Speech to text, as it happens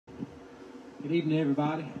Good evening,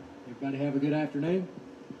 everybody. Everybody have a good afternoon.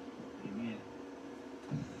 Amen.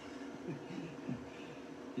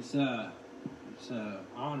 It's an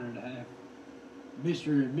honor to have Mr.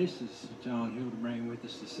 and Mrs. John Hildebrand with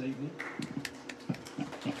us this evening.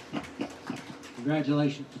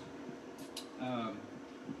 Congratulations.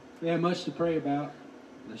 We have much to pray about.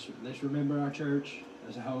 Let's remember our church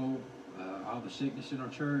as a whole, all the sickness in our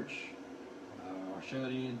church, our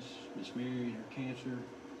shut-ins, Miss Mary and her cancer,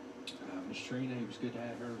 Miss Trina. It was good to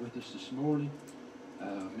have her with us this morning.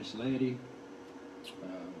 Miss Letty,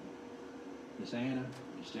 Miss Anna,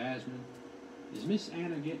 Miss Jasmine. Is Miss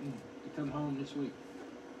Anna getting to come home this week?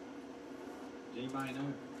 Does anybody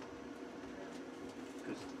know?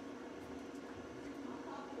 'Cause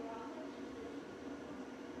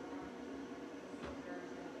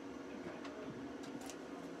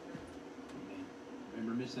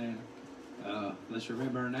remember Miss Anna. Let's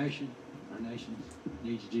remember our nation. Our nation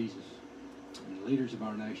needs Jesus. And the leaders of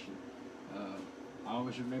our nation.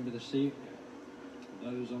 Always remember the sick,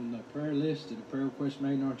 those on the prayer list and the prayer requests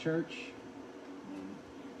made in our church. And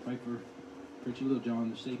pray for Preacher Little John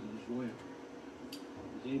this evening as well.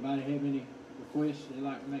 Does anybody have any requests they'd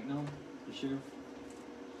like to make known to share?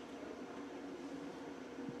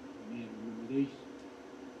 Amen. Remember these.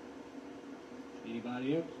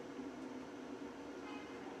 Anybody else?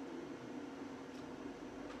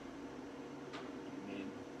 Amen.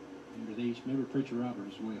 Remember these. Remember Preacher Robert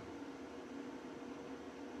as well.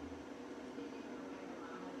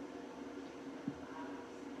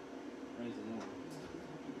 Praise the Lord.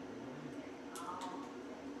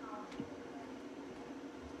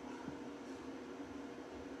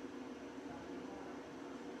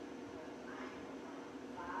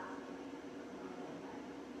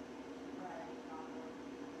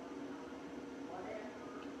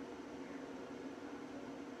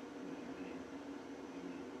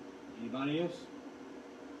 Anybody else?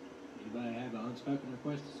 Anybody have an unspoken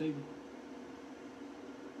request this evening?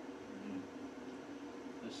 Amen.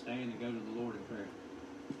 Let's stand and go to the Lord in prayer.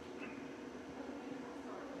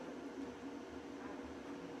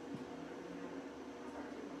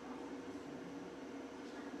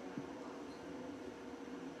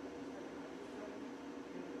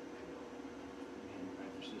 Amen. Pray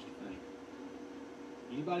for Sister Faith.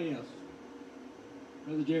 Anybody else?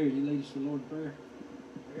 Brother Jerry, you lead us to the Lord in prayer.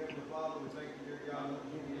 Heavenly Father, we thank you, dear God, for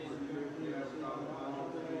your word. We ask God to find our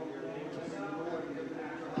way here. Lord, give it into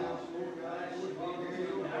your house, Lord God. Lord, be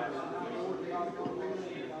here. Lord God, Lord, God, Lord, we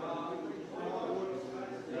thank you, Father.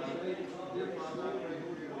 Lord, dear Father, I pray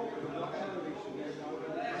for you. Lord, have peace in this,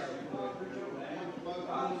 Lord. We give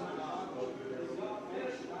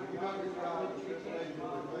up your God, just thank you,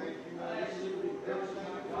 Lord. Thank you, Lord. Everything you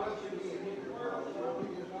touch in here, Father. Lord,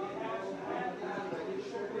 we just give you all the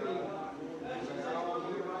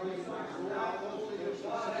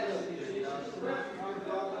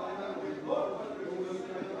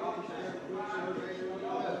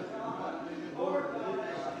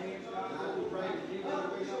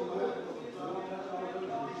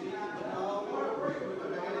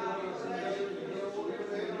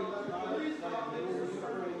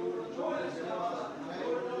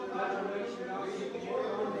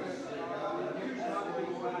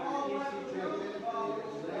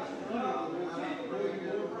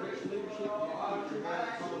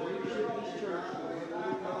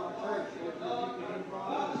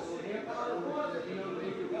praise.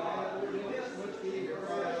 Thank you, God.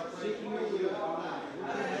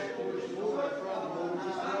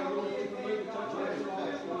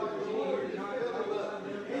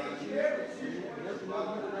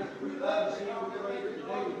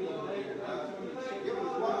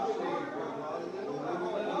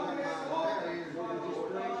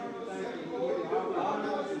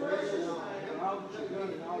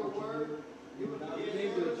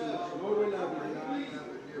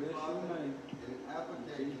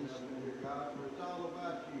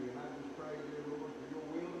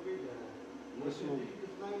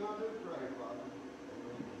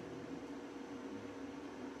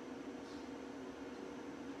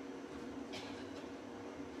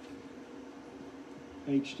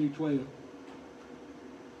 Page 212.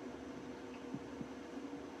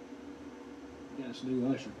 We got us a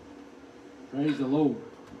new usher. Praise the Lord.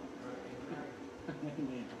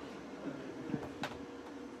 Amen.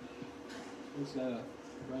 Let's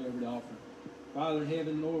pray over the offering. Father in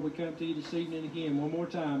heaven, Lord, we come to you this evening again one more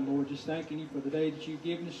time, Lord, just thanking you for the day that you've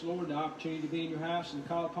given us, Lord, the opportunity to be in your house and to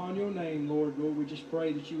call upon your name, Lord. Lord, we just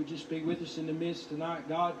pray that you would just be with us in the midst tonight.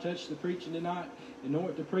 God, touch the preaching tonight.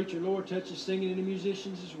 Anoint the preacher, Lord. Touch the singing and the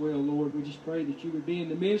musicians as well, Lord. We just pray that you would be in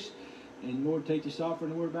the midst. And Lord, take this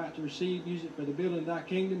offering that we're about to receive, use it for the building of thy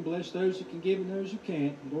kingdom. Bless those who can give and those who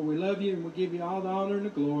can't. Lord, we love you and we give you all the honor and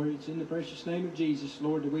the glory. It's in the precious name of Jesus,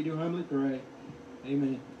 Lord, that we do humbly pray.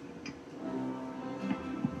 Amen.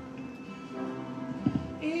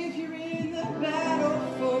 If you're in the battle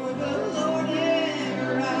for the Lord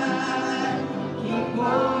and right, keep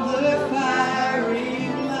on the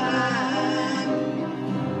firing line.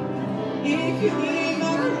 If you aim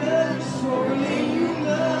at another, surely you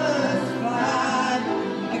must fight.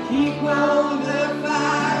 Keep on the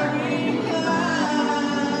firing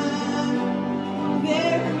line.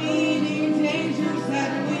 There are many dangers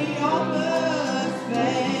that we all must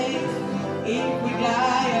face. If we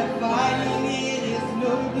die a fighting, it is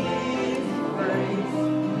no disgrace.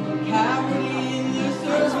 Coward in the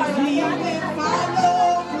service, he will find no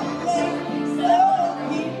place. So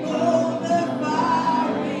keep on the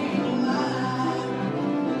firing line.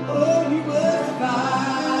 Oh, you must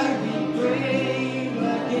fight, be brave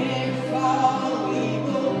against all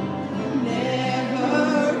evil. Never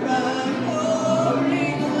run or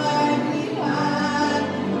ring lag behind.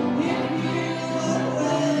 If you would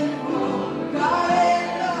wait for God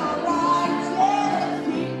and the righteous,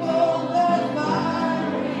 keep on the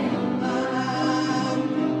firing line.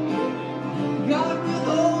 God will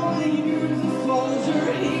only use a soldier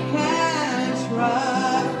he can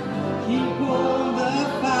trust. Keep on the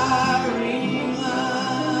firing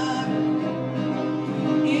line.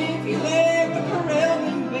 If you ever corral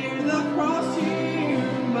and bear the cross, you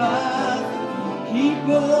must keep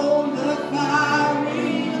on the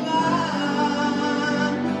firing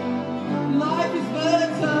line. Life is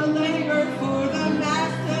but a labor for the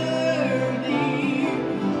master dear.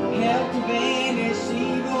 Help to banish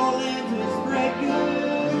evil and to spread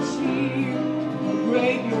good cheer.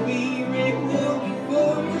 Great you'll be rewarded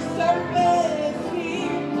for your service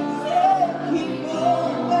here. So keep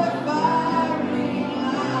on the firing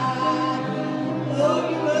line. Oh,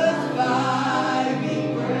 you must fight, be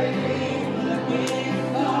brave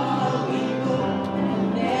against all evil.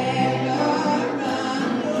 Never run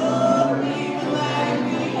nor ring lag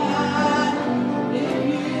behind. If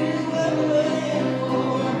you would live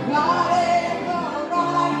for God and the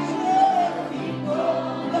righteous, keep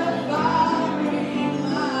on the firing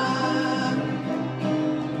line.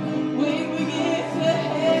 When we get to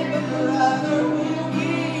heaven, brother, we'll be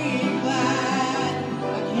glad.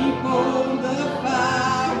 Keep on the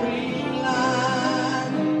firing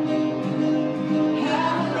line.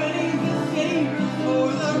 How praise the Savior for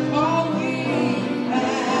the call we've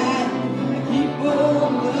had. Keep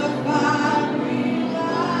on the firing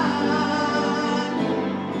line.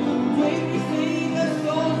 When we see the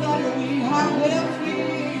souls that we have helped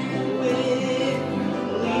here with,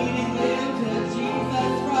 leading them to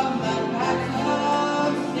Jesus from the paths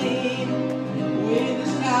of sin, with a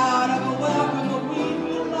shout of a welcome, we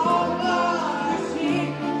belong marching.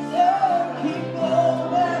 So keep on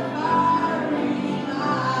the firing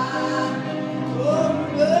line. Oh,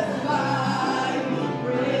 you must fight, be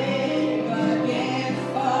brave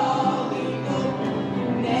against all evil.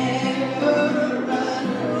 Never run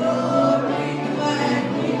or ring lag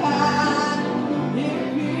behind. If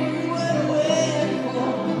you would live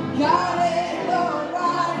for God and the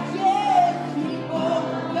righteous, keep on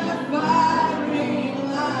the firing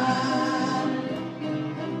line.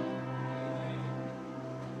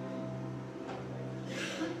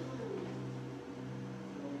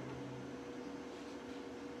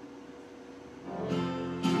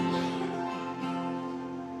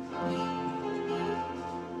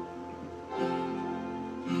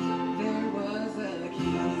 There was a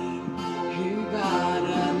king who got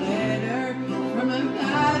a letter from a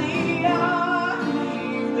mighty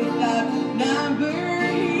army. Without number,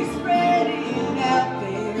 he spread it out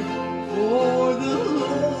there for the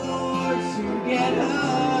Lord to get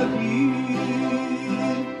a view.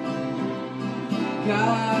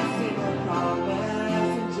 God sent a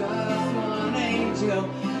promise and just one angel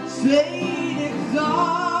Satan's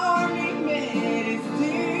army met his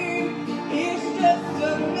doom. It's just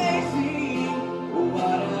amazing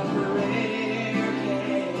what a prayer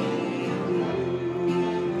can do.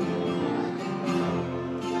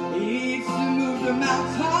 It's to move the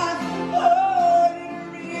mountains, flooding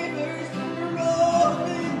rivers, roll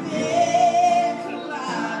the dead to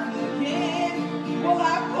life again. Well, I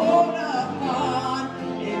called upon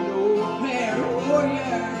an old prayer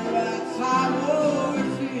warrior, a time or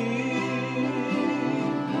two.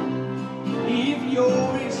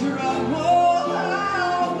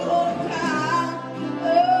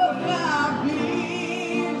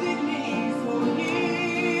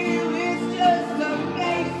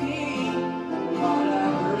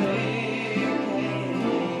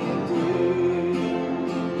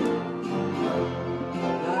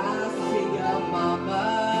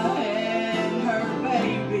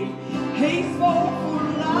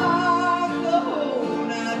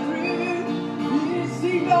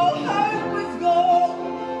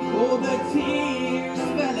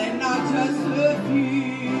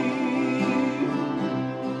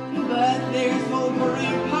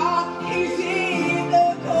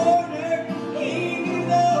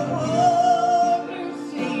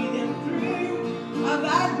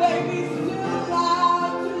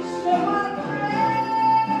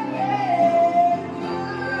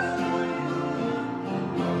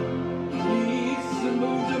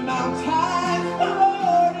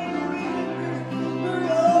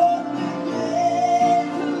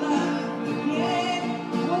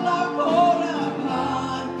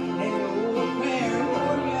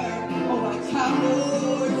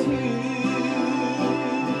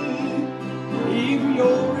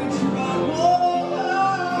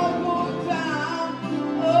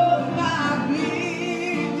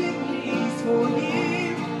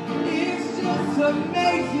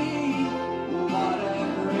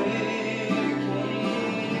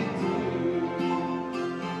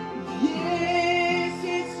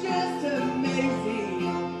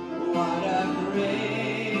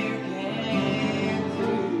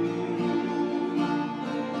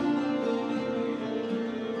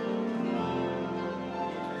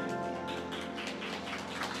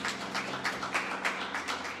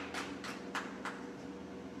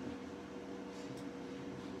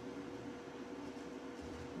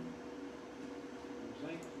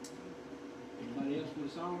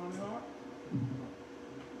 song on your heart?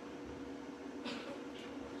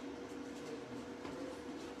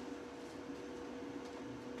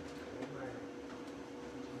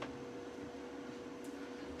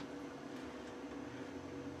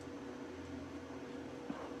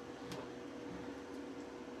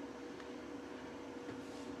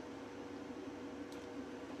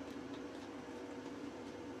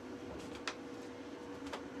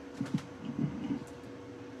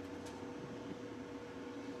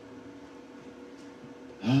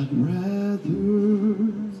 I'd rather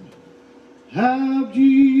have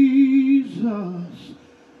Jesus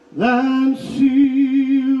than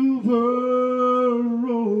silver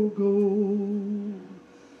or gold.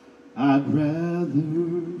 I'd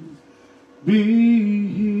rather be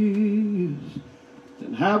His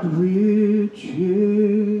than have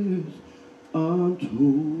riches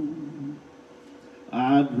untold.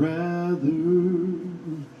 I'd rather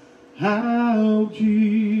have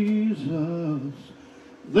Jesus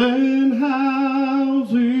than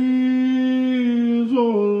houses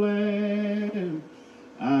or land.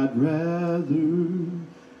 I'd rather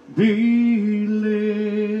be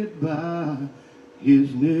led by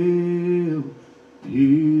His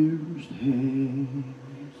nail-pierced hands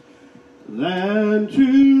than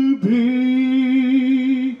to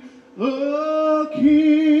be a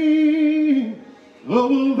king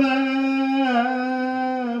of a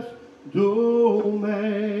vast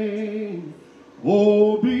domain,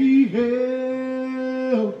 or be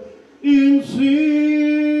held in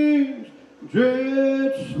sin's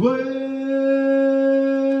dread sway.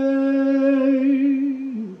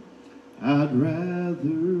 I'd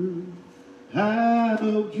rather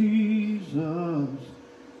have Jesus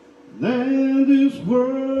than this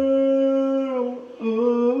world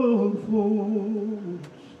affords.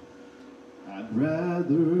 I'd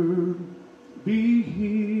rather be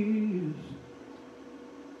His.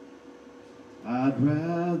 I'd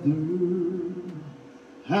rather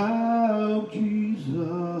have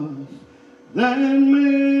Jesus than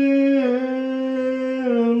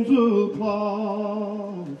man's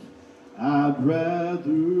applause. I'd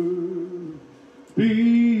rather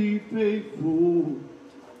be faithful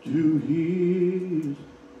to His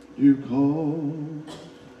dear cause.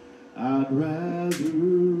 I'd rather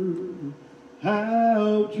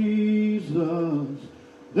have Jesus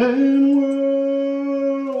than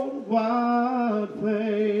worldwide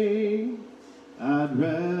fame. I'd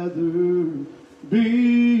rather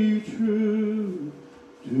be true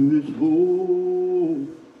to His holy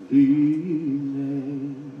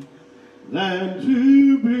name than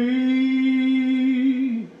to be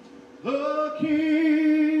a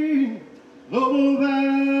king of a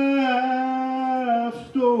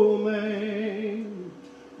vast domain,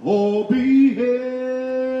 or be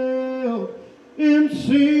held in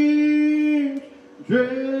sin's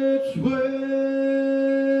dread sway.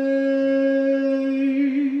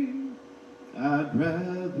 I'd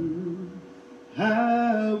rather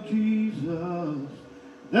have Jesus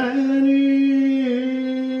than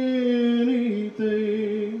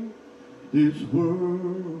anything this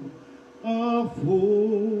world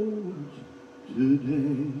affords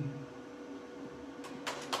today.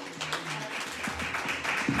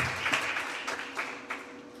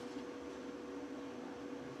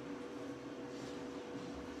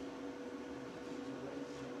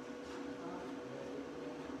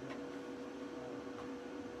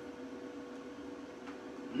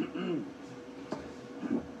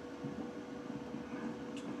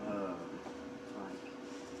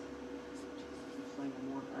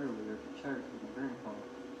 Singing one earlier at church with my grandpa.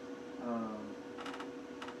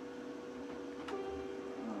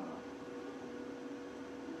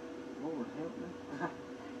 Lord help me.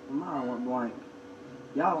 My mind went blank.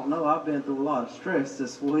 Y'all don't know I've been through a lot of stress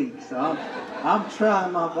this week, so I'm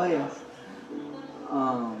trying my best.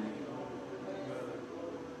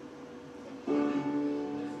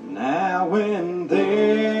 Now and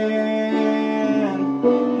then,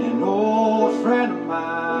 an old friend of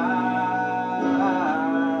mine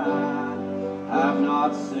I've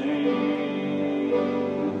not seen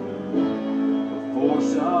for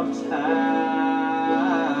some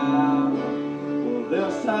time. Well,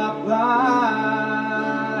 they'll stop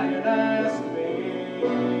by and ask me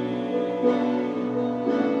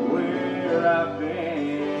where I've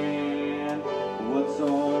been, what's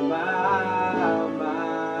on my mind.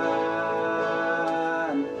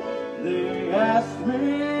 They ask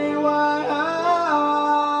me why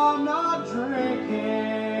I'm not drinking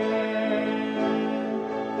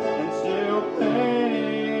and still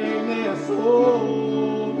painting this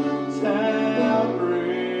old town green.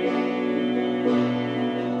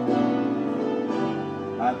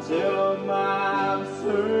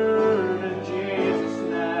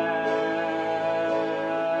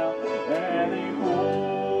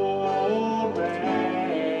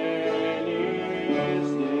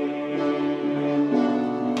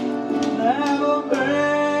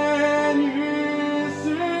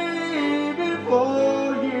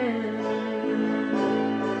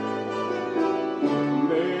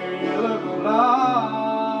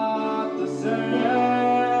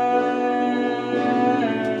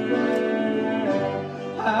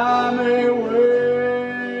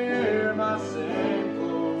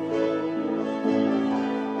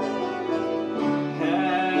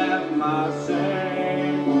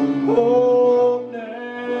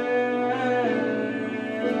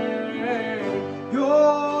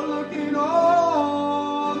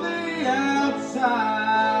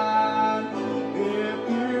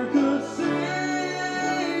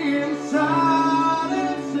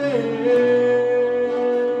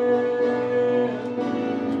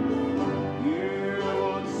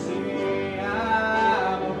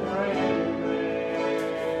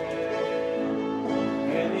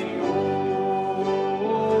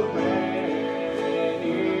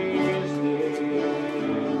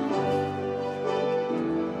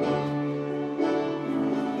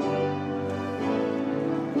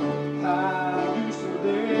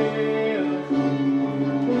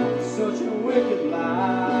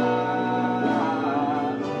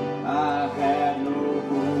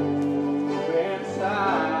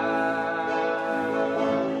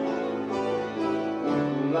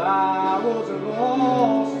 was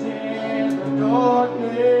lost in the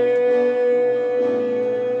darkness,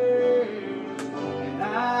 and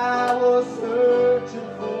I was searching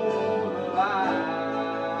for the light.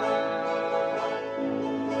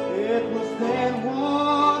 It was then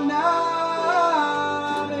one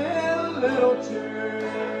night in a little church,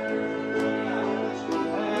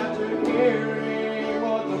 after hearing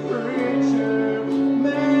what the preacher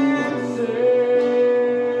man said,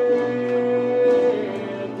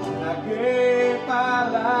 I gave my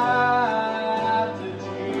life to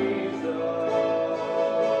Jesus.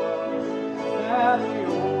 Now the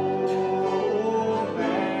old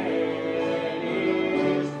man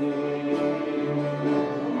is dead.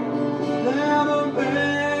 Now the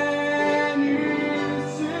man you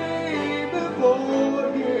see before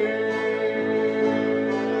here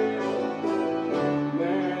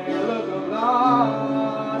may look a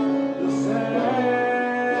lot the same.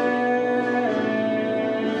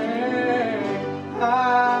 I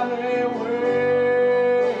may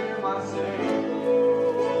wear my same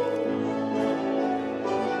clothes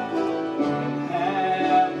and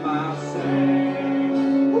have my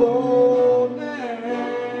same old name.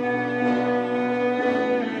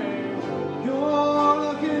 You're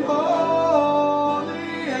looking on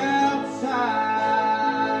the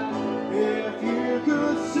outside. If you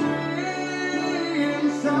could see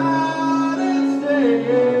inside instead,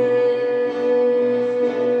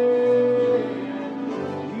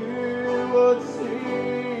 you would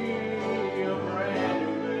see a brand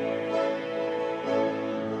new man.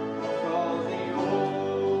 'Cause the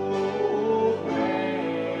old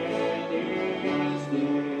man is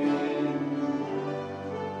dead.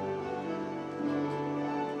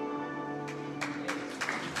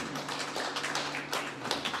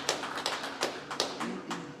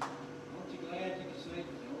 Aren't you glad you could say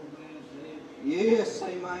that the old man's dead? Yes,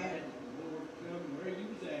 amen. The Lord come where you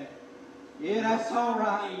was at. Yeah, that's all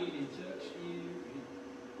right. And touched you and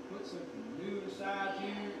put something new inside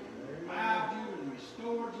you, revived you and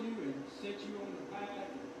restored you and set you on the path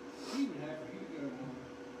He would have for you to go on.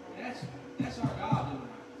 That's our God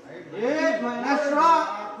tonight. Yeah, man, that's Worthy of right.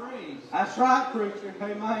 Our praise. That's right, preacher.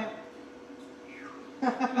 Amen.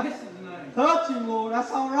 Bless His name. Touch him, Lord.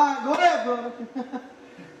 That's all right. Go ahead, brother.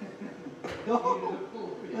 Go.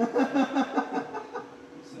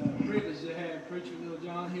 It's a privilege to have Preacher Little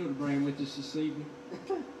John Hildebrand with us this evening.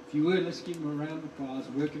 If you would, let's give him a round of applause.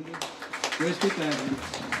 Welcome him. Let's get that one.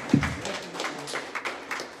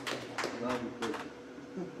 Love you, preacher.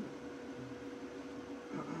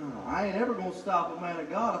 I ain't ever going to stop a man of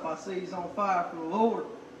God if I see he's on fire for the Lord.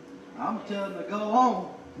 I'm telling him to go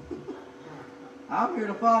on. I'm here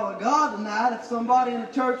to follow God tonight. If somebody in the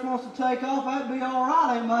church wants to take off, that'd be all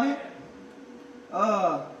right, amen.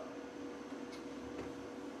 I'm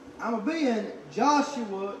going to be in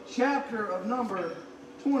Joshua chapter of number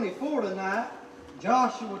 24 tonight.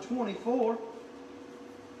 Joshua 24.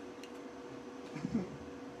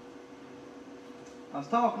 I was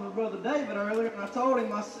talking to Brother David earlier, and I told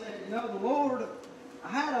him, I said, you know, the Lord, I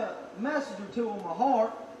had a message or two on my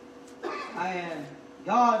heart, and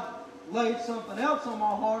God laid something else on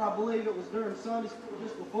my heart. I believe it was during Sunday school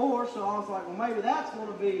just before, so I was like, well, maybe that's going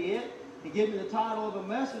to be it. He gave me the title of a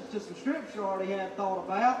message to some scripture I already had thought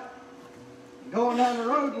about. Going down the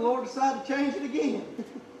road, the Lord decided to change it again.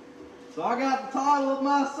 So I got the title of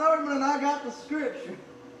my sermon, and I got the scripture.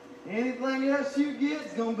 Anything else you get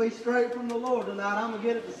is going to be straight from the Lord tonight. I'm going to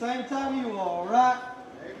get it the same time you are, all right?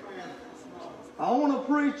 Amen. I want to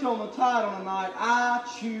preach on the title tonight, I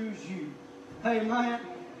Choose You. Amen.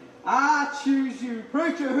 I choose you.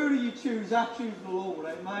 Preacher, who do you choose? I choose the Lord.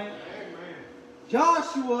 Amen. Amen.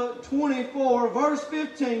 Joshua 24, verse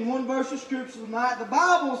 15, one verse of scripture tonight. The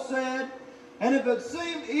Bible said, and if it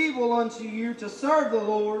seem evil unto you to serve the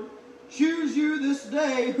Lord, choose you this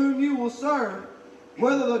day whom you will serve,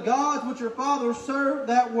 whether the gods which your fathers served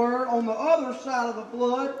that were on the other side of the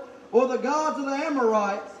flood, or the gods of the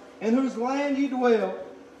Amorites, in whose land ye dwell.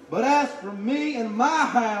 But as for me and my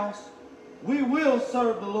house, we will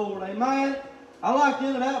serve the Lord. Amen. I like the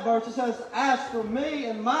end of that verse. It says, as for me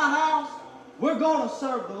and my house, we're going to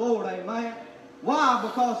serve the Lord. Amen. Why?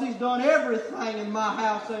 Because He's done everything in my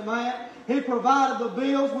house. Amen. He provided the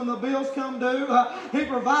bills when the bills come due. He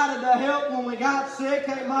provided the help when we got sick.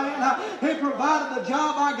 Amen. He provided the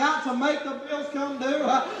job I got to make the bills come due.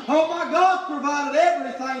 Oh my God's provided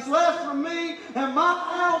everything. So as for me and my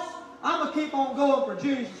house, I'm going to keep on going for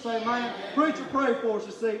Jesus. Amen. Preacher, pray for us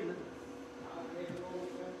this evening.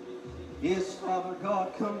 Yes, Father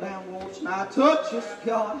God, come down, Lord, tonight. Touch us,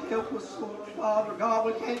 God. Help us, Lord, Father God.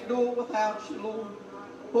 We can't do it without you, Lord.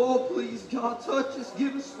 Oh, please, God, touch us.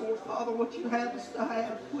 Give us, Lord, Father, what you have us to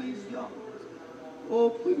have. Please, God. Oh,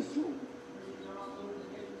 please, Lord.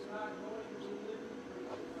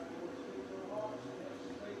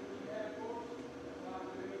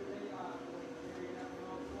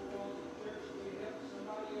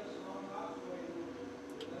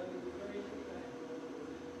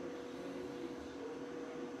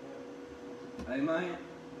 Amen.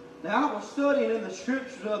 Now, I was studying in the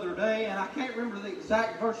Scripture the other day, and I can't remember the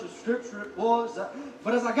exact verse of Scripture it was,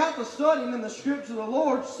 but as I got to studying in the Scripture, the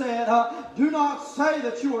Lord said, do not say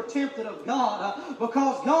that you are tempted of God,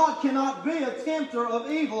 because God cannot be a tempter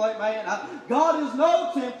of evil, amen. God is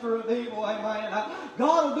no tempter of evil, amen.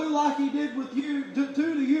 God will do like He did with you, do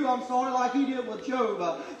to you, like He did with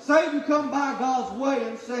Job. Satan come by God's way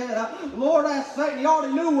and said, Lord asked Satan, he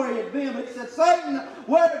already knew where he had been, but he said, Satan,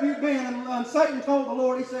 where have you been? And Satan told the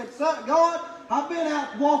Lord, he said, God, I've been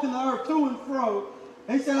out walking the earth to and fro.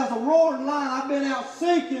 He said, as a roaring lion, I've been out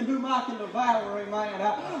seeking whom I can devour, amen.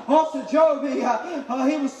 Also, Job, he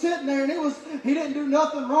was sitting there, and he didn't do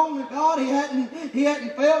nothing wrong to God. He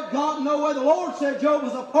hadn't failed God in no way. The Lord said Job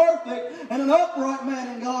was a perfect and an upright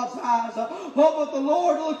man in God's eyes. But the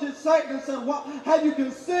Lord looked at Satan and said, what have you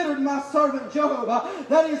considered my servant Job?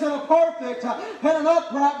 That he's a perfect and an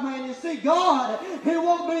upright man. You see, God, He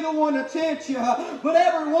won't be the one to tempt you, but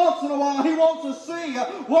every once in a while, He wants to see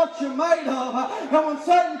what you're made of. And when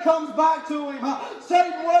Satan comes back to him,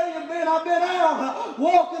 Satan, where you been? I've been out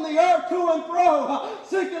walking the earth to and fro,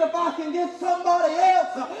 seeking if I can get somebody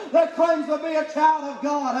else that claims to be a child of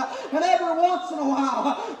God. And every once in a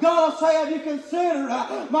while, God will say, have you considered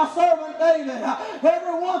my servant David?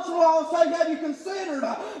 Every once in a while, I'll say, have you considered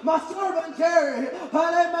my servant Jerry? And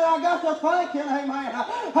amen, I got to thinking, amen,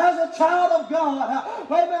 as a child of God,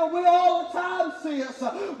 amen, we all the time see us.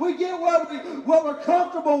 We get where we're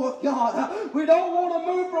comfortable with God. We don't want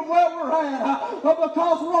to move from where we're at, but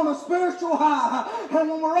because we're on a spiritual high. And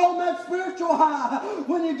when we're on that spiritual high,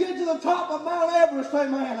 when you get to the top of Mount Everest,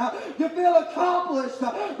 amen, you feel accomplished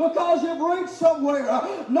because you've reached somewhere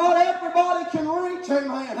not everybody can reach,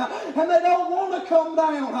 amen, and they don't want to come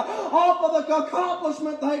down off of the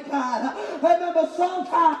accomplishment they've had. Amen, but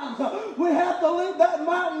sometimes we have to leave that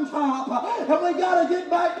mountaintop and we got to get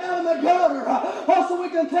back down in the gutter so we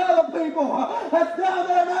can tell the people that's down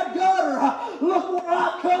there in that gutter, look where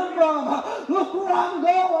I've come from. Look where I'm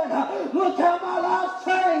going. Look how my life's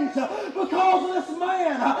changed because of this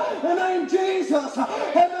man named Jesus.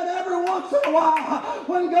 And then every once in a while,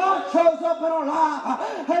 when God shows up in our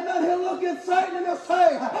life, and then He'll look at Satan and He'll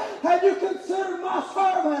say, have you considered my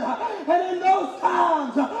servant? And in those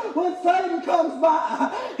times when Satan comes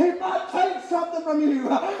by, he might take something from you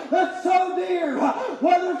that's so dear,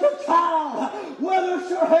 whether it's a child, whether it's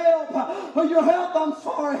your health,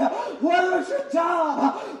 whether it's your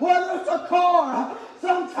job, whether it's a car.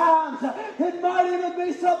 Sometimes it might even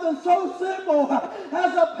be something so simple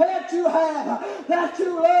as a pet you have that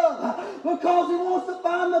you love, because He wants to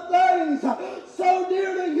find the things so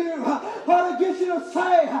dear to you to get you to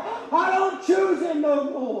say, I don't choose him no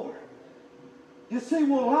more. You see,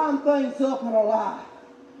 we'll line things up in our life.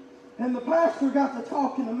 And the pastor got to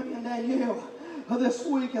talking to me and Danielle this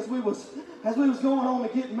week as we was going on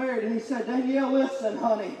to get married, and he said, Danielle, listen,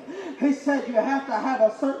 honey. He said, you have to have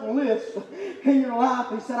a certain list in your life.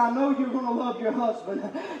 He said, I know you're going to love your husband.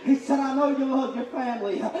 He said, I know you love your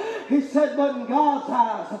family. He said, but in God's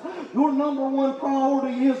eyes, your number one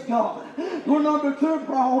priority is God. Your number two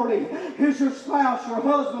priority is your spouse, your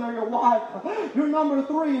husband, or your wife. Your number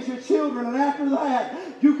three is your children, and after that,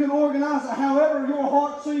 you can organize it however your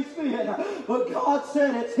heart sees fit. But God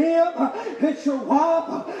said it's Him, it's your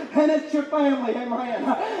wife, and it's your family, amen.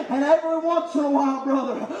 And every once in a while,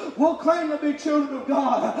 brother, we'll claim to be children of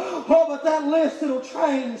God. Oh, but that list, it'll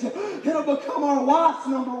change. It'll become our wife's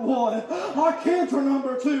number one. Our kids are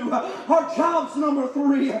number two. Our job's number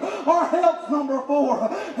three. Our health's number four.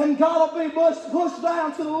 And God will be pushed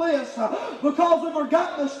down to the list because we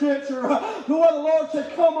forgot the scripture the way the Lord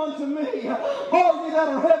said, come unto me, all ye that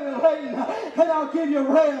are heavy laden, and I'll give you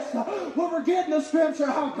rest. We're forgetting the scripture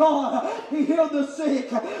how God, He healed the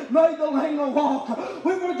sick, made the lame to walk.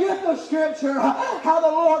 We forget the scripture how the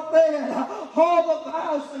Lord fed all the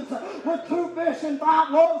thousands with 2 fish and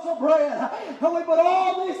 5 loaves of bread. And we put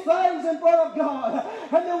all these things in front of God.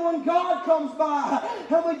 And then when God comes by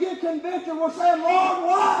and we get convicted, we're saying, Lord,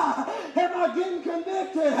 why am I getting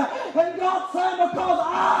convicted? And God's saying, because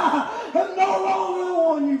I am no longer the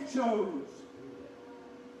one you chose.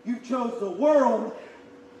 You chose the world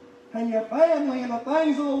and your family and the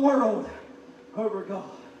things of the world over God.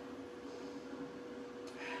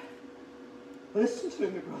 Listen to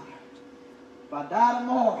me, brother. if I die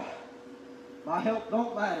tomorrow, my health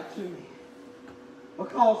don't matter to me.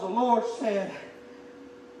 Because the Lord said,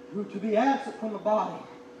 to be absent from the body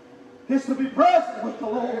is to be present with the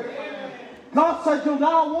Lord. God said you'll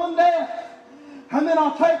die one death, and then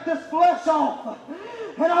I'll take this flesh off,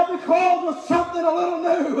 and I'll be clothed with something a little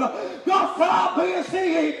new. God said I'll be as He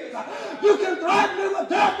is. You can threaten me with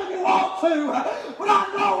death if you want to, but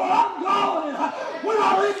I know where I'm going. When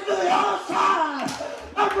I reach to the other side,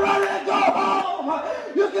 I'm ready to go home.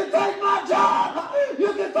 You can take my job, you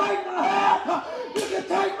can take my health, you can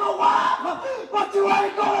take my wife, but you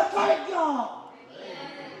ain't going to take God.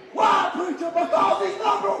 Why, preacher? Because He's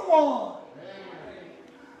number one.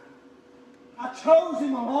 I chose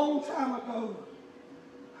Him a long time ago.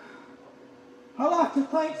 I like to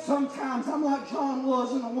think sometimes I'm like John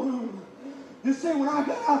was in the womb. You see, when I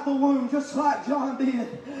got out the womb, just like John did,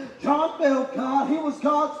 John felt God. He was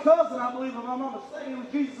God's cousin, I believe, if I'm not mistaken. He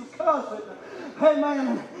was Jesus' cousin. Hey,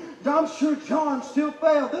 man, I'm sure John still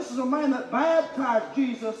failed. This is a man that baptized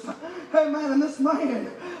Jesus. Hey, man, and this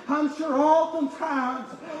man, I'm sure oftentimes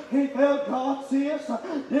he felt God, sis,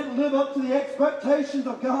 didn't live up to the expectations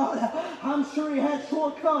of God. I'm sure he had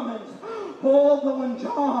shortcomings. Oh, but when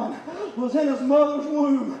John was in his mother's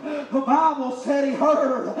womb, the Bible said he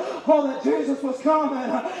heard, that Jesus was coming.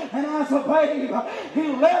 And as a babe, he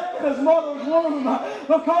left his mother's womb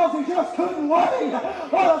because he just couldn't wait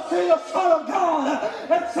to see the Son of God.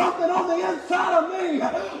 It's something on the inside of me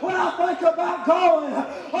when I think about going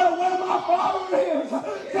where my Father is.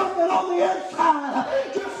 Something on the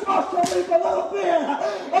inside just wants to leap a little bit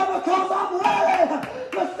because I'm ready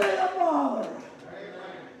to see the Father.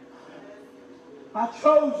 I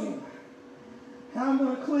chose Him, and I'm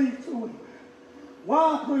going to cleave to Him.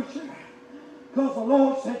 Why, preacher? Because the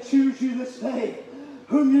Lord said, choose you this day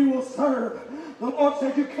whom you will serve. The Lord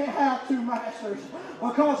said you can't have two masters,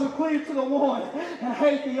 because you'll cleave to the one and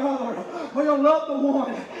hate the other, or you'll love the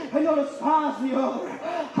one and you'll despise the other.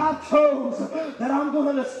 I chose that I'm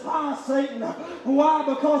going to despise Satan. Why?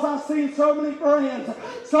 Because I've seen so many friends,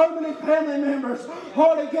 so many family members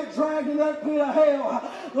already get dragged in that pit of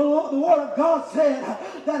hell. The Word of God said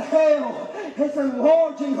that hell is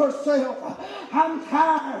enlarging herself. I'm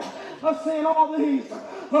tired of seeing all these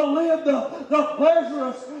live the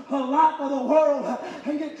pleasurous life of the world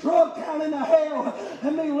and get drugged down into hell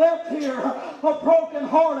and be left here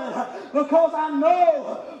broken-hearted, because I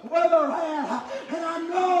know where they're at, and I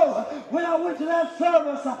know when I went to that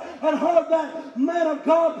service and heard that man of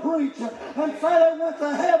God preach and say they went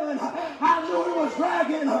to heaven, I knew he was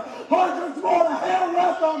dragging hundreds more to hell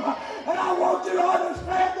with them. And I want you to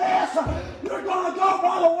understand this: you're going to go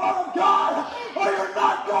by the Word of God, or you're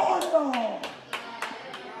not going at all.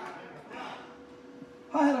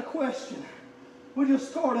 I had a question. We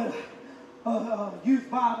just started a youth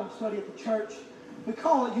Bible study at the church. We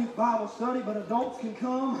call it youth Bible study, but adults can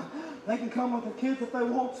come. They can come with their kids if they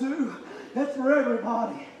want to. It's for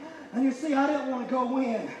everybody. And you see, I didn't want to go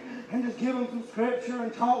in and just give them some scripture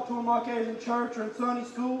and talk to them like I was in church or in Sunday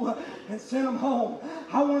school and send them home.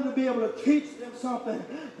 I wanted to be able to teach them something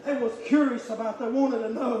they was curious about, they wanted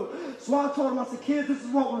to know. So I told them, I said, kids, this is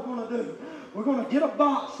what we're going to do. We're going to get a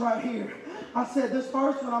box right here. I said, this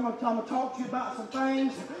first one, I'm going to talk to you about some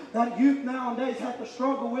things that youth nowadays have to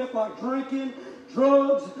struggle with, like drinking,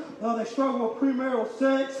 drugs. They struggle with premarital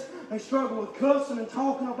sex. They struggle with cussing and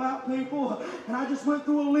talking about people. And I just went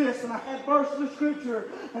through a list, and I had verses of scripture,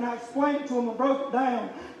 and I explained it to them and broke it down.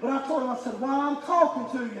 But I told them, I said, while I'm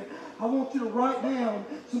talking to you, I want you to write down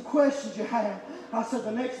some questions you have. I said,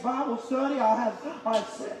 the next Bible study, I'll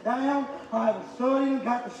sit down, I'll have a study, and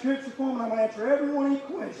got the scripture for them, and I'm going to answer every one of your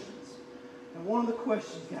questions. And one of the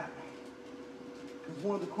questions got me. Because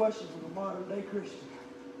one of the questions was a modern-day Christian.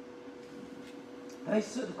 They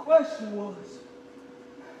said the question was,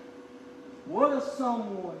 what if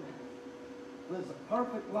someone lives a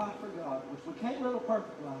perfect life for God? Which we can't live a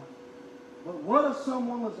perfect life. But what if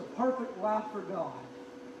someone lives a perfect life for God?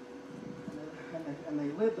 And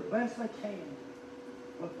they live the best they can,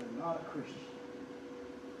 but they're not a Christian.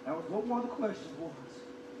 That was what one of the questions was.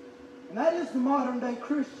 And that is the modern-day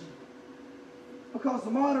Christian. Because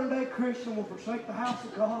the modern-day Christian will forsake the house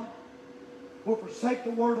of God, will forsake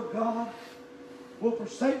the Word of God, will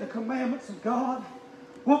forsake the commandments of God,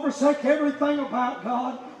 will forsake everything about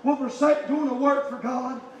God, will forsake doing the work for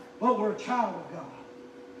God, but we're a child of God.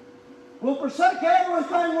 We'll forsake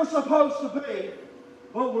everything we're supposed to be,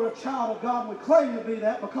 but we're a child of God, and we claim to be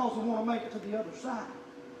that because we want to make it to the other side.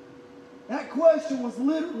 That question was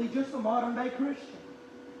literally just a modern-day Christian.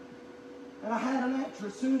 And I had an answer.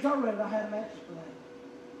 As soon as I read it, I had an answer for that.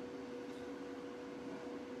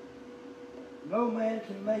 No man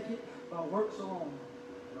can make it by works alone,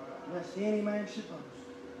 lest any man should boast.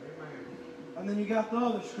 And then you got the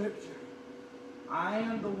other scripture. I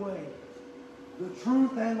am the way, the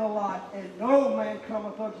truth, and the life, and no man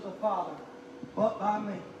cometh unto the Father but by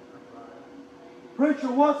me.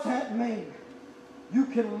 Preacher, what's that mean? You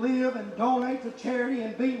can live and donate to charity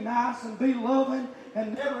and be nice and be loving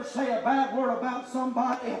and never say a bad word about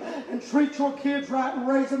somebody and treat your kids right and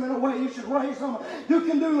raise them in a way you should raise them. You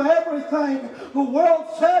can do everything the world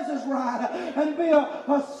says is right and be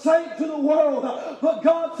a saint to the world. But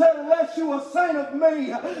God said, unless you're a saint of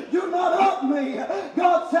me, you're not of me.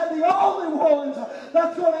 God said the only ones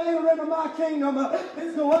that's going to enter into my kingdom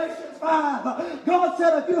is Galatians 5. God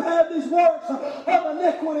said if you have these works of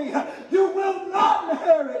iniquity, you will not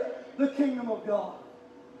inherit the kingdom of God.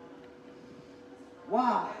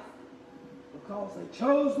 Why? Because they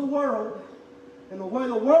chose the world and the way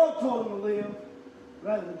the world told them to live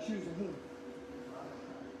rather than choosing Him.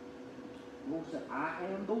 The Lord said, I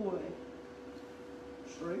am the way,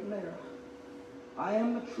 straight and narrow. I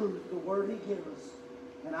am the truth, the word He gives us.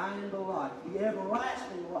 And I am the life, the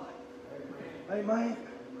everlasting life. Amen. Amen.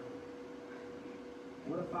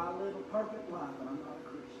 What if I live a perfect life and I'm not a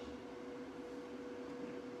Christian?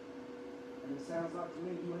 And it sounds like to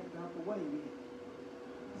me you ain't got the way yet.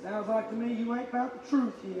 Sounds like to me you ain't found the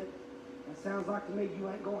truth yet. And sounds like to me you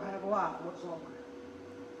ain't going to have life much longer.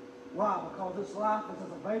 Why? Because this life is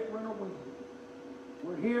as a vapor in a wind.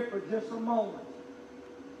 We're here for just a moment.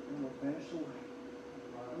 And we'll vanish away.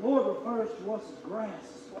 The Lord refers to us as grass,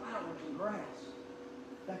 flowers and grass.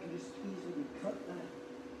 That can just easily be cut down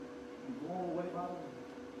and blown away by the wind.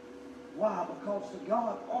 Why? Because to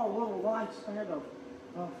God, our little lifespan of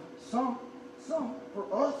some for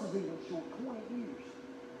us is even short, 20 years.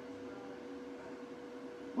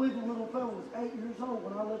 I believe the little fellow was 8 years old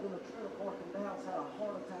when I lived in a trailer park in Dallas, had a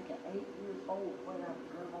heart attack at 8 years old, playing out the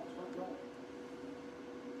grandma's front door.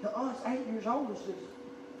 To us, 8 years old is just,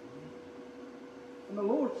 and the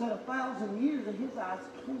Lord said 1,000 years in His eyes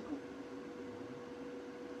twinkled.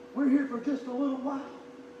 We're here for just a little while.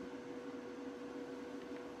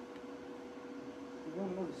 You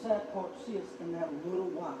want to know the sad part? See us in that little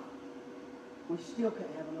while. We still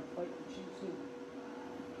can't have enough faith to choose Him.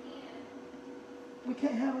 We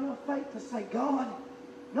can't have enough faith to say, God,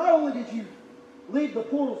 not only did you leave the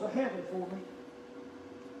portals of heaven for me,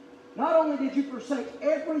 not only did you forsake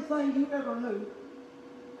everything you ever knew,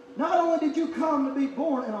 not only did you come to be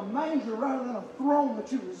born in a manger rather than a throne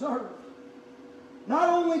that you deserved, not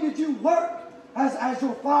only did you work as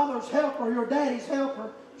your father's helper, your daddy's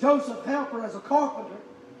helper, Joseph's helper as a carpenter,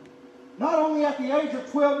 not only at the age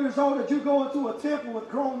of 12 years old did you go into a temple with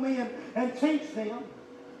grown men and teach them,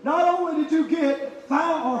 not only did you get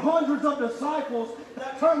 5 or hundreds of disciples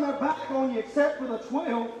that turned their back on you except for the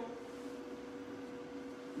 12,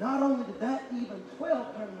 not only did that even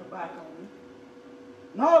 12 turn their back on you,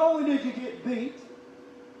 not only did you get beat,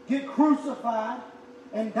 get crucified,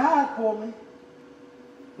 and died for me,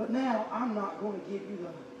 but now I'm not going to give you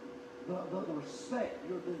the respect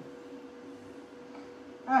you're due.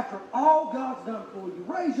 After all God's done for you,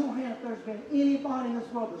 raise your hand if there's been anybody in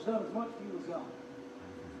this world that's done as much for you as God.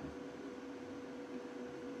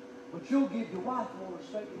 But you'll give your wife more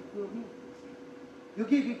respect than you will Him. You'll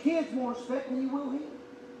give your kids more respect than you will Him.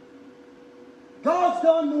 God's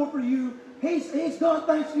done more for you. He's done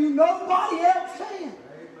things for you nobody else can.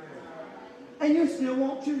 And you still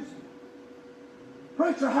won't choose Him.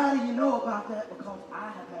 Preacher, how do you know about that? Because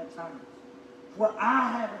I have had times where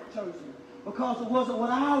I haven't chosen because it wasn't what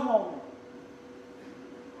I wanted.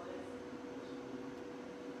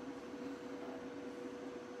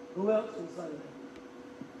 Who else can say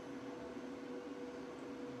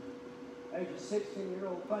that? Age of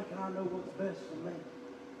 16-year-old thinking I know what's best for me.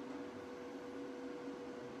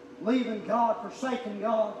 Leaving God, forsaking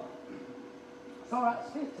God. It's all right,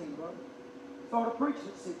 it's 15, brother. Started preaching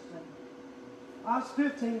at 16. I was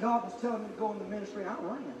 15, God was telling me to go into ministry, and I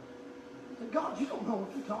ran. I said, God, you don't know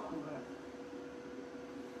what you're talking about.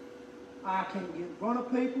 I can't get in front of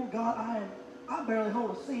people. God, I barely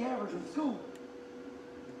hold a C average in school.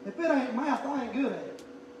 If it ain't math, I ain't good at it.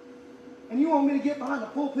 And you want me to get behind the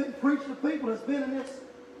pulpit and preach to people that's been in this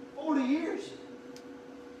 40 years?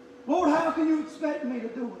 Lord, how can you expect me to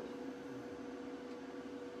do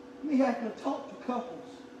it? Me having to talk to couples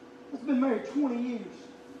that's been married 20 years,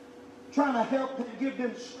 trying to help them, give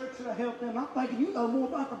them scripture to help them. I'm thinking, you know more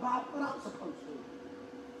about the Bible than I'm supposed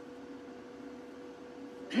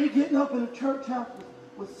to. Me getting up in a church house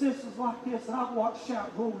with sisters like this that I've watched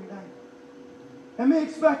shout glory down. And me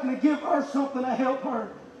expecting to give her something to help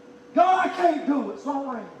her. God, I can't do it, so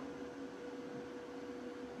I ran.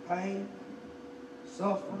 Pain,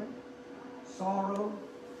 suffering, sorrow,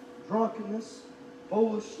 drunkenness,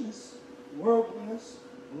 foolishness, worldliness,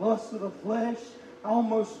 lust of the flesh,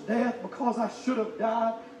 almost death because I should have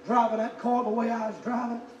died driving that car the way I was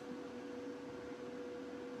driving it.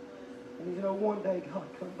 And you know, one day God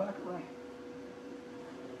come back around.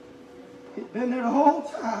 He'd been there the whole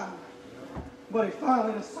time, but He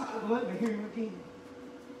finally decided to let me hear Him again.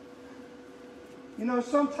 You know,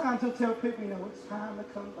 sometimes He'll tell people, you know, it's time to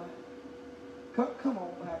come back. Come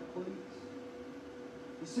on back, please.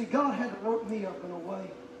 You see, God had to work me up in a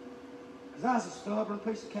way, because I was a stubborn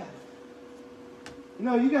piece of cattle. You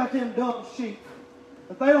know, you got them dumb sheep,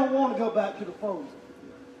 but they don't want to go back to the fold.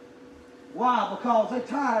 Why? Because they're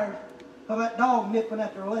tired of that dog nipping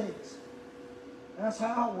at their legs. And that's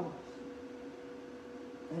how I was.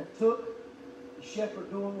 And it took the shepherd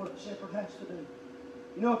doing what a shepherd has to do.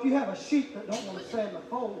 You know, if you have a sheep that don't want to stay in the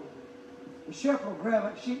fold, the shepherd will grab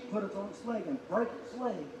that sheep, put it on its leg, and break its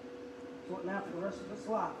leg, so it now for the rest of its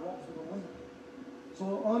life walks with a limp.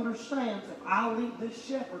 So it understands, if I leave this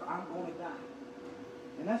shepherd, I'm going to die.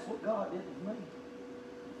 And that's what God did with me.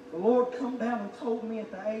 The Lord come down and told me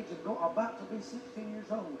at the age of about to be 16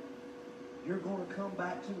 years old, you're going to come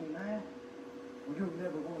back to me now, or you're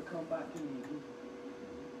never going to come back to me again.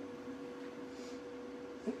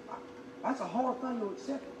 See, that's a hard thing to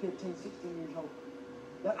accept at 15, 16 years old.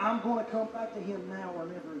 That I'm going to come back to Him now or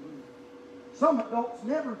never again. Some adults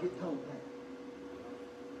never get told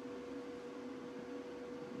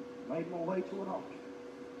that. Made my way to an altar.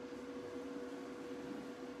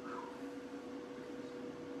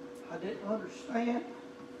 I didn't understand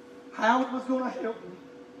how it was going to help me.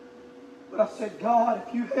 But I said, God,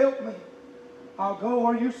 if you help me, I'll go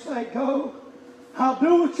where you say go. I'll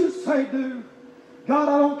do what you say do. God,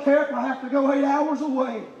 I don't care if I have to go 8 hours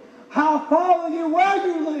away. I'll follow you where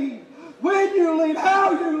you lead, when you lead,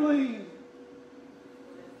 how you lead.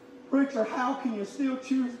 Preacher, how can you still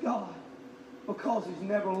choose God? Because He's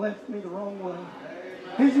never left me the wrong way.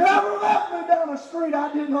 He's never left me down a street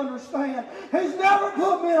I didn't understand. He's never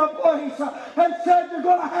put me in a place and said, you're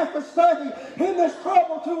going to have to stay in this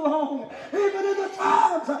trouble too long. Even in the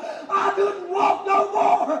times I couldn't walk no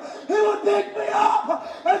more, He would pick me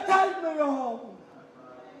up and take me home.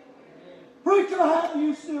 Preacher, how do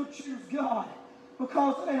you still choose God?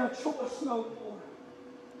 Because it ain't a choice no more.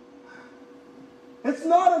 It's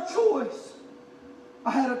not a choice.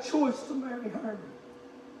 I had a choice to marry her.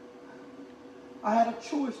 I had a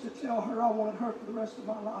choice to tell her I wanted her for the rest of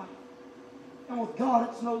my life. And with God,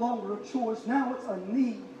 it's no longer a choice. Now it's a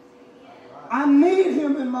need. I need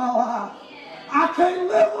Him in my life. I can't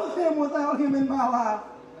live with Him without Him in my life.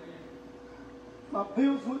 My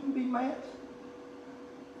bills wouldn't be met.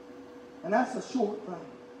 And that's a short thing.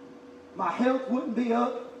 My health wouldn't be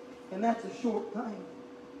up. And that's a short thing.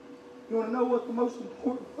 You want to know what the most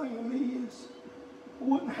important thing to me is? I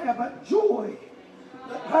wouldn't have that joy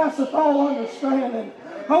that passeth all understanding.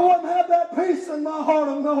 I wouldn't have that peace in my heart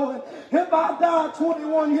of knowing if I die at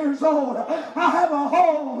 21 years old, I have a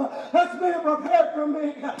home that's being prepared for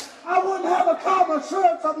me. I wouldn't have a calm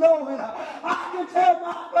assurance of knowing I can tell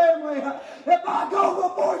my family, if I go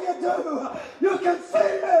before you do, you can see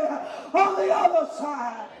me on the other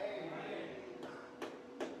side.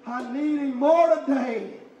 I need Him more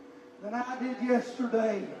today than I did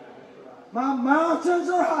yesterday. My mountains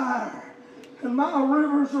are higher and my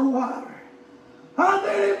rivers are wider. I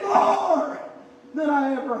need Him more than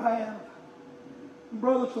I ever have. And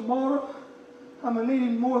brother, tomorrow I'm going to need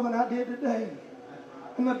Him more than I did today.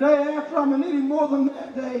 And the day after I'm going to need Him more than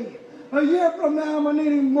that day. A year from now I'm going to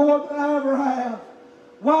need Him more than I ever have.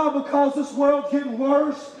 Why? Because this world's getting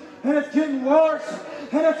worse. And it's getting worse.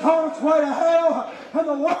 And it's on its way to hell. And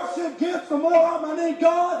the worse it gets, the more I'm going to need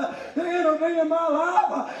God to intervene in my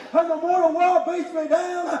life. And the more the world beats me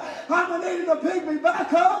down, I'm going to need Him to pick me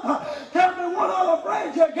back up. Tell me what other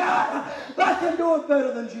friend you got that can do it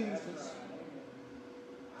better than Jesus.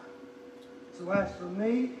 So as for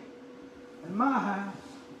me and my house,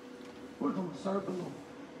 we're going to serve the Lord.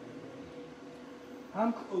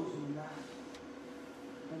 I'm closing tonight.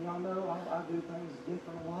 And y'all know I do things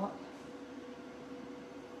different a lot.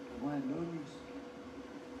 I have no music.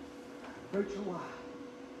 Preacher, why?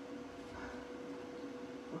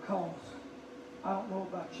 Because I don't know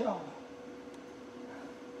about y'all,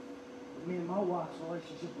 but me and my wife's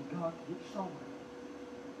relationship with God could get stronger.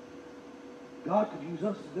 God could use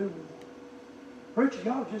us to do more. Preacher,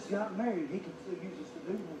 y'all just got married. He can still use us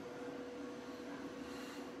to do more.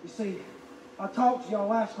 You see, I talked to y'all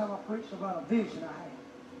last time I preached about a vision I had.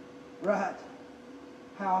 Right.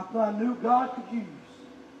 How I knew God could use.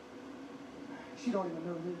 She don't even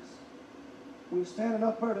know this. We were standing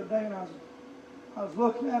up there today and I was I was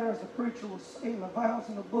looking at her as the preacher was saying the vows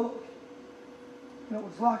in the book, and it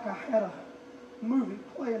was like I had a movie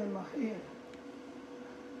playing in my head.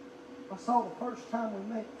 I saw the first time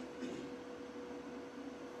we met.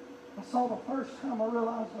 I saw the first time I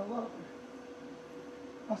realized I loved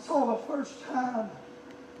her. I saw the first time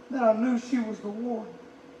that I knew she was the one.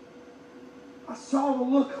 I saw the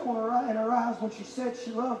look on in her eyes when she said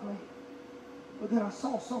she loved me. But then I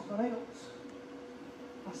saw something else.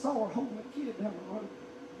 I saw her holding a kid down the road.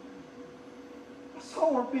 I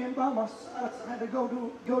saw her being by my side. I had to go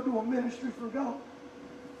do a ministry for God.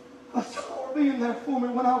 I saw her being there for me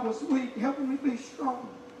when I was weak, helping me be strong.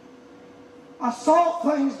 I saw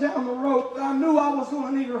things down the road that I knew I was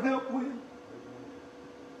going to need her help with.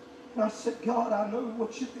 And I said, God, I know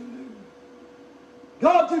what you can do.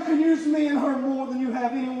 God, you can use me and her more than you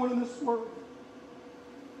have anyone in this world.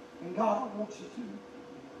 And God, I want you to.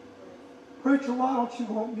 Preacher, why don't you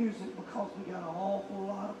want music? Because we got an awful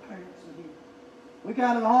lot of parents in here. We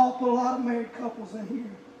got an awful lot of married couples in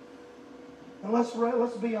here. And let's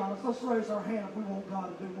be honest. Let's raise our hand if we want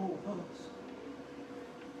God to do more with us.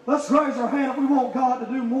 Let's raise our hand if we want God to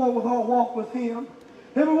do more with our walk with Him.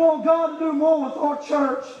 If we want God to do more with our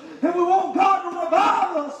church. If we want God to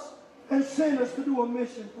revive us and send us to do a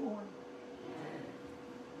mission for Him.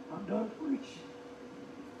 I'm done preaching.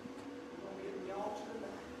 I'm going to get in the altar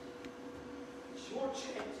tonight. It's your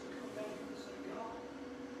chance to come back and say, God,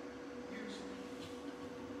 use me.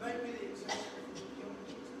 Make me the example for the young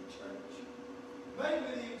kids in the church. Make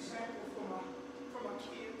me the example for my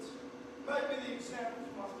kids. Make me the example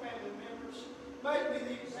for my family members. Make me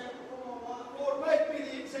the example for my wife. Lord, make me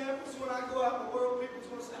the example so when I go out in the world, people's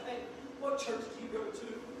going to say, hey, what church do you go to?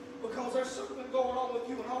 Because there's something going on with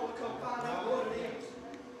you and I want to come find out what it is.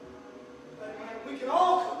 Amen. We can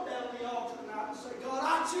all come down to the altar tonight and say, God,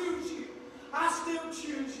 I choose you. I still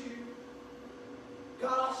choose you.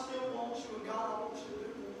 God, I still want you, and God, I want you to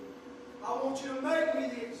do more. I want you to make me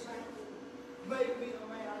the example. Make me the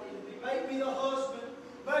man I need to be. Make me the husband.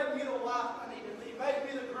 Make me the wife I need to be. Make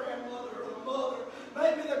me the grandmother or the mother.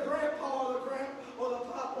 Make me the grandpa or the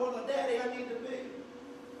papa or the daddy I need to be.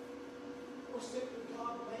 Or simply,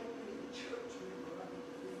 God, make me the church member I need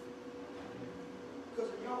to be.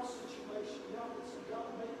 Because in y'all's situation, y'all would say,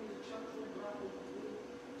 God, make me the church member I need to be.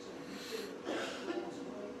 So you feel the Lord's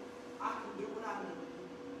way. I can do what I need to do.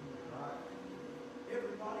 Right.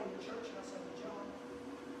 Everybody in the church, I said, John,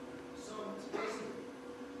 some is listening,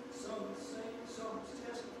 some is singing, some is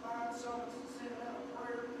testifying, some is sending out a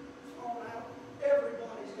prayer, calling out.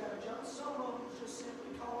 Everybody's got a job. Some of them is just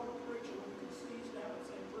simply calling the preacher when he sees down and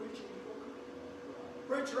saying, Preacher, you will come.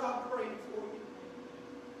 Preacher, I'm praying for you.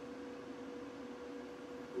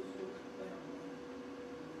 Who's going to come down?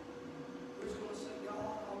 Who's going to say, God,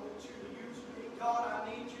 I want you to use me. God, I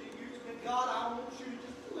need you to use me. God, I want you to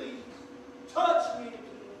just please touch me